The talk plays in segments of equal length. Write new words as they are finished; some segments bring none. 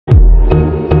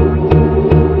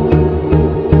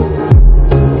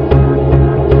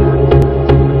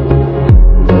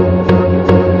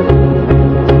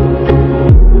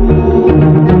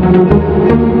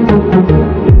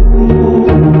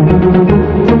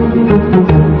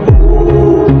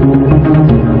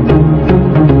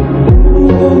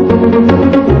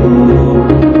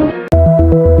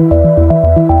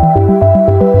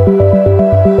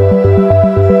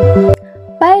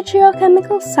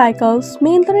cycles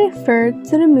mainly refer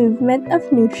to the movement of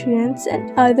nutrients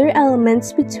and other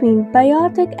elements between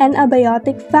biotic and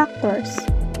abiotic factors.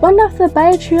 One of the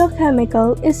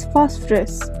biogeochemical is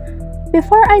phosphorus.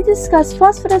 Before I discuss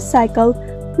phosphorus cycle,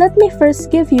 let me first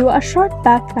give you a short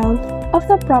background of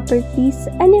the properties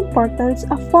and importance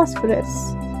of phosphorus.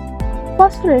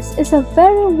 Phosphorus is a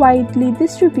very widely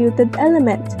distributed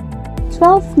element,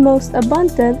 12th most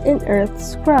abundant in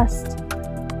Earth's crust,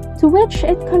 to which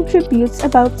it contributes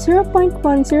about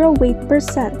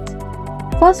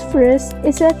 0.108%. Phosphorus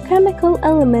is a chemical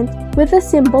element with the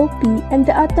symbol P and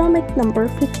the atomic number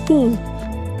 15.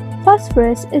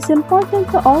 Phosphorus is important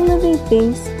to all living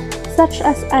things such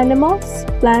as animals,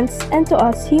 plants, and to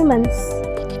us humans.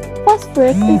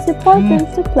 Phosphorus is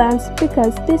important to plants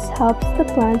because this helps the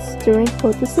plants during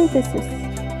photosynthesis.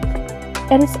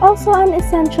 It is also an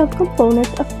essential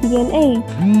component of DNA,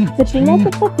 the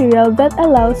genetic material that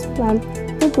allows plants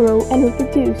to grow and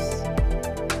reproduce.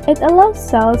 It allows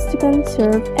cells to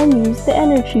conserve and use the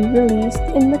energy released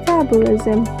in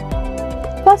metabolism.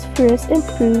 Phosphorus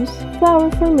improves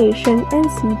flower formation and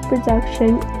seed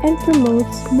production and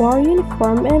promotes more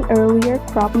uniform and earlier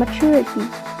crop maturity.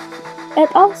 It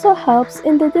also helps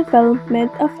in the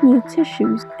development of new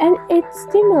tissues, and it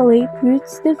stimulates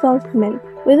roots development.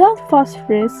 Without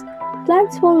phosphorus,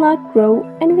 plants will not grow,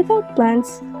 and without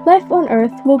plants, life on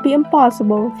Earth will be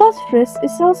impossible. Phosphorus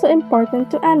is also important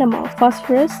to animals.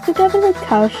 Phosphorus, together with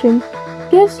calcium,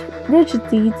 gives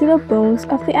rigidity to the bones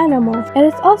of the animal. It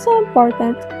is also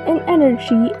important in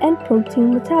energy and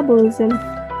protein metabolism.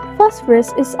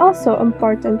 Phosphorus is also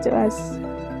important to us.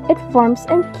 It forms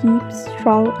and keeps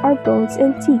strong our bones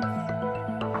and teeth.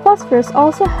 Phosphorus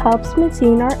also helps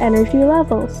maintain our energy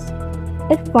levels.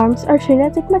 It forms our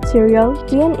genetic material,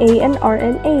 DNA and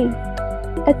RNA.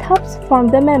 It helps form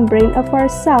the membrane of our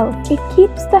cell. It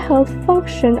keeps the health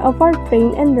function of our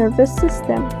brain and nervous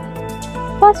system.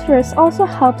 Phosphorus also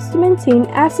helps to maintain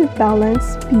acid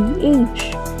balance,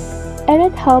 pH. And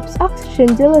it helps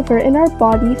oxygen deliver in our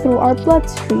body through our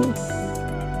bloodstream.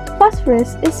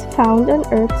 Phosphorus is found on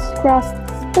Earth's crust,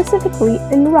 specifically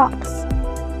in rocks.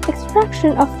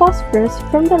 Extraction of phosphorus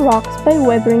from the rocks by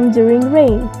weathering during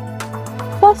rain.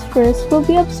 Phosphorus will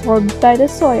be absorbed by the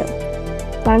soil.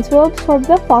 Plants will absorb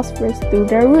the phosphorus through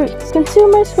their roots.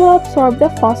 Consumers will absorb the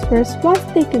phosphorus once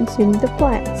they consume the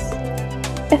plants.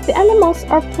 If the animals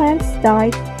or plants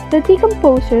die, the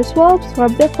decomposers will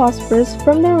absorb the phosphorus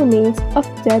from the remains of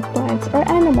dead plants or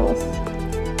animals.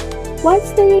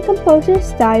 Once the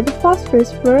decomposers die, the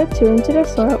phosphorus will return to the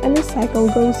soil and the cycle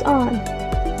goes on.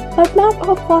 But not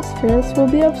all phosphorus will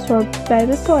be absorbed by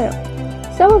the soil.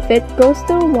 Some of it goes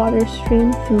to the water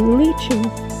stream through leaching.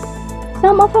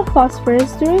 Some of the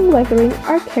phosphorus during weathering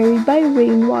are carried by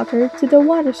rainwater to the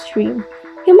water stream.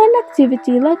 Human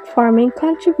activity like farming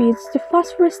contributes to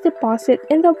phosphorus deposit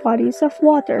in the bodies of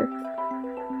water.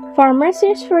 Farmers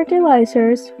use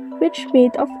fertilizers which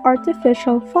made of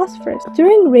artificial phosphorus.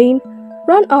 During rain,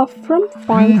 runoff from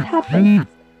farms happen.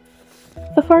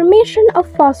 The formation of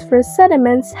phosphorus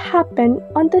sediments happen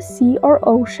on the sea or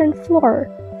ocean floor.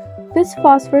 These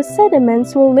phosphorus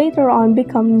sediments will later on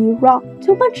become new rock.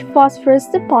 Too much phosphorus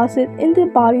deposit in the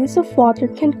bodies of water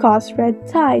can cause red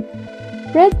tide.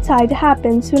 Red tide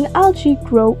happens when algae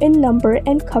grow in number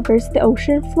and covers the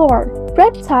ocean floor.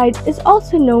 Red tide is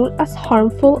also known as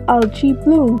harmful algae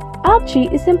bloom. Algae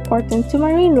is important to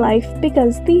marine life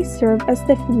because they serve as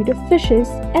the food of fishes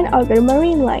and other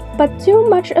marine life. But too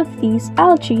much of these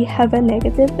algae have a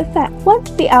negative effect.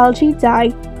 Once the algae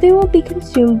die, they will be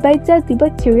consumed by deadly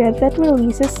bacteria that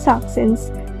releases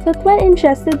toxins that when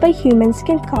ingested by humans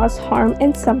can cause harm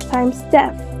and sometimes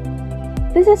death.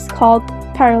 This is called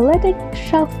paralytic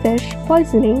shellfish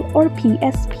poisoning or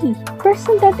PSP. A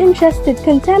person that ingested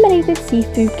contaminated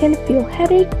seafood can feel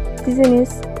headache,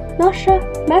 dizziness, nausea,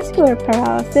 muscular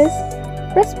paralysis,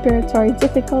 respiratory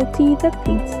difficulty that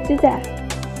leads to death.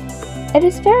 It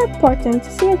is very important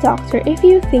to see a doctor if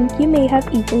you think you may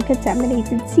have eaten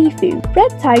contaminated seafood.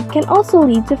 Red tide can also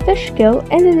lead to fish kill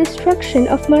and the destruction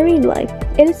of marine life.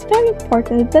 It is very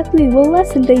important that we will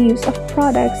lessen the use of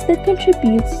products that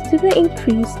contributes to the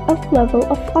increase of level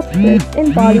of phosphorus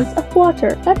in bodies of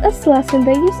water. Let us lessen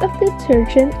the use of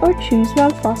detergent or choose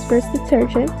non-phosphorus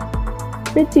detergent.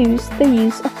 Reduce the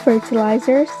use of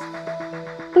fertilizers.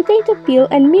 Potato peel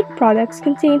and meat products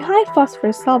contain high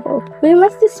phosphorus level. We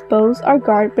must dispose our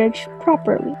garbage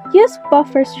properly. Use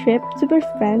buffer strip to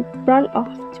prevent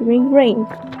runoff during rain.